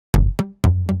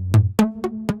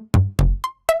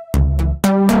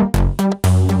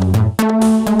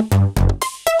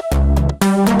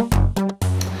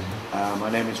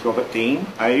14.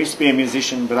 I used to be a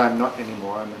musician, but I'm not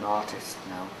anymore. I'm an artist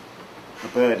now, a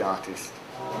bird artist.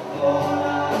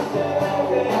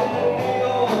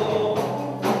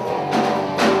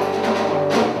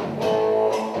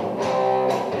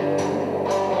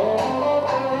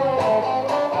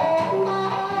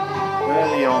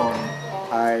 Early on,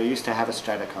 I used to have a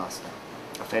Stratocaster,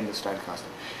 a Fender Stratocaster,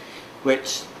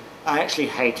 which I actually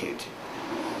hated.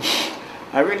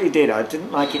 I really did. I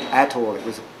didn't like it at all. It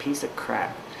was a piece of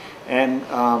crap, and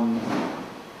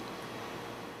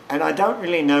I don't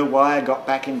really know why I got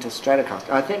back into Stratocaster.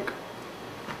 I think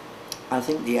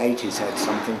the 80s had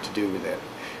something to do with it.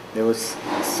 There was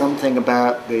something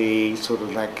about the sort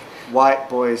of like white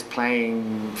boys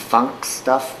playing funk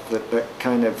stuff that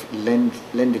kind of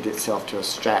lended itself to a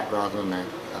Strat rather than a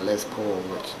Les Paul,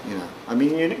 which, you know, I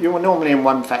mean, you were normally in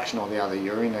one faction or the other.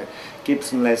 You were in a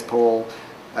Gibson Les Paul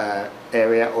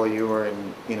area, or you were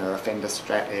in, you know, a Fender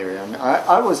Strat area. And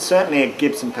I was certainly a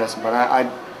Gibson person, but I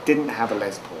didn't have a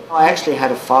Les Paul. I actually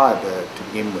had a Firebird to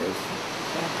begin with,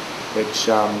 which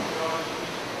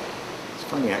it's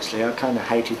funny actually. I kind of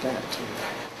hated that too.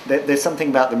 There's something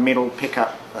about the middle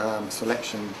pickup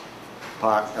selection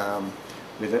part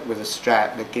with a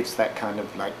Strat that gives that kind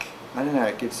of like, I don't know,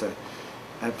 it gives a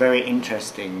very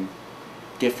interesting,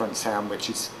 different sound which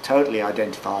is totally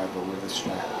identifiable with a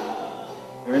Strat.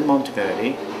 We're in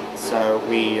Monteverde, so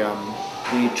we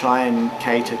try and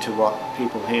cater to what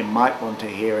people here might want to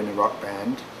hear in a rock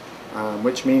band,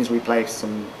 which means we play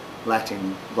some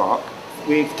Latin rock.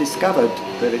 We've discovered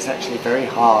that it's actually very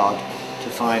hard to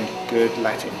find good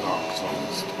Latin rock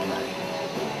songs to play.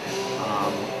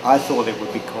 I thought it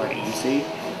would be quite easy,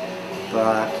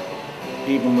 but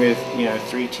even with, you know,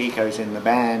 3 Ticos in the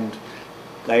band,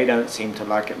 they don't seem to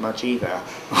like it much either.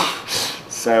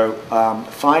 So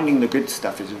finding the good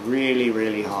stuff is really,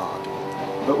 really hard.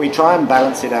 But we try and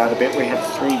balance it out a bit. We have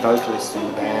 3 vocalists in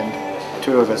the band.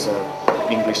 2 of us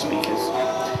are English speakers,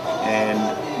 and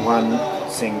 1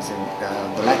 sings in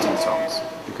the Latin songs,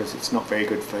 because it's not very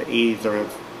good for either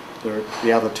of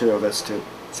the other 2 of us to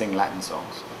sing Latin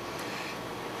songs.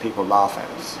 People laugh at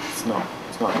us. It's not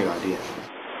a good idea.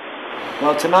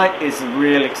 Well, tonight is a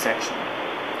real exception.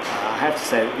 I have to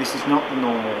say that this is not the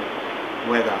normal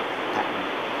weather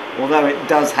pattern, although it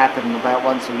does happen about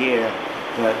once a year,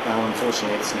 but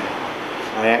unfortunately it's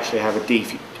now. I actually have a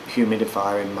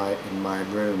dehumidifier in my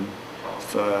room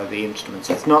for the instruments.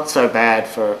 It's not so bad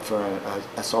for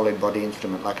a solid body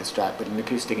instrument like a Strat, but an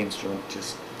acoustic instrument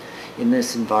just in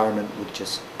this environment would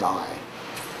just die.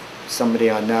 Somebody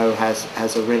I know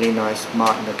has a really nice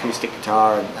Martin acoustic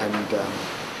guitar and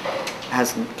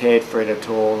hasn't cared for it at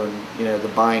all, and, you know, the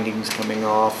binding's coming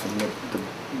off, and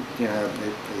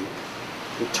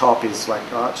the top is like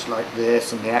arched like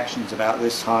this, and the action's about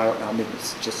this high. I mean,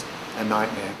 it's just a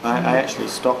nightmare. I actually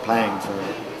stopped playing for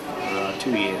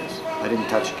 2 years. I didn't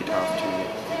touch a guitar for 2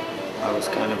 years. I was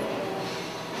kind of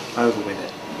over with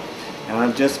it, and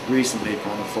I've just recently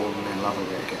kind of fallen in love with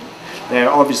it again. There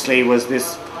obviously was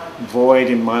this void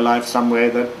in my life somewhere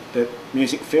that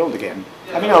music filled again.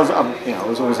 I mean, I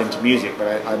was always into music, but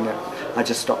I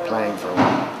just stopped playing for a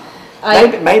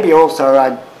while. Maybe also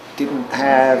I didn't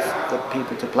have the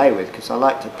people to play with, because I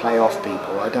like to play off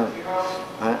people. I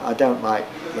don't like,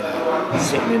 you know,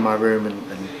 sitting in my room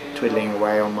and twiddling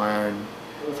away on my own.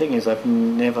 The thing is, I've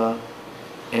never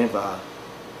ever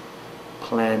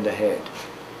planned ahead,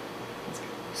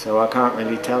 so I can't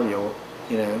really tell you.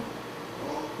 You know,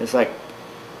 it's like,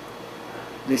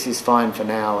 this is fine for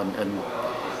now, and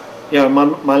you know,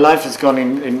 my life has gone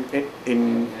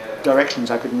in directions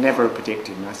I could never have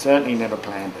predicted, and I certainly never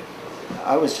planned it.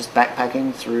 I was just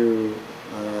backpacking through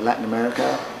Latin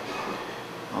America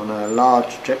on a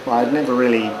large trip. I'd never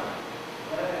really,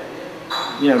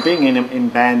 you know, being in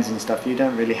bands and stuff, you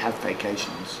don't really have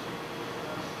vacations.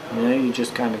 You know, you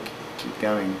just kind of keep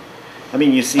going. I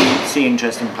mean, you see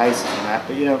interesting places and that,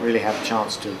 but you don't really have a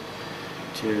chance to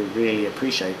really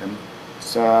appreciate them.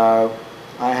 So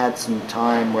I had some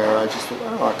time where I just thought,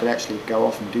 oh, I could actually go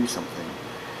off and do something.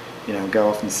 You know, go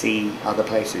off and see other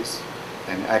places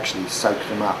and actually soak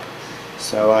them up.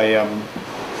 So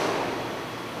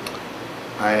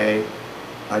I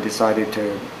decided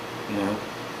to, you know,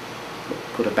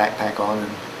 put a backpack on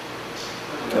and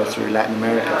go through Latin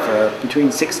America for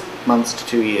between 6 months to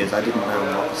 2 years. I didn't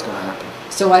know what was going to happen.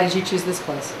 So why did you choose this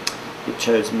place? It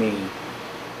chose me.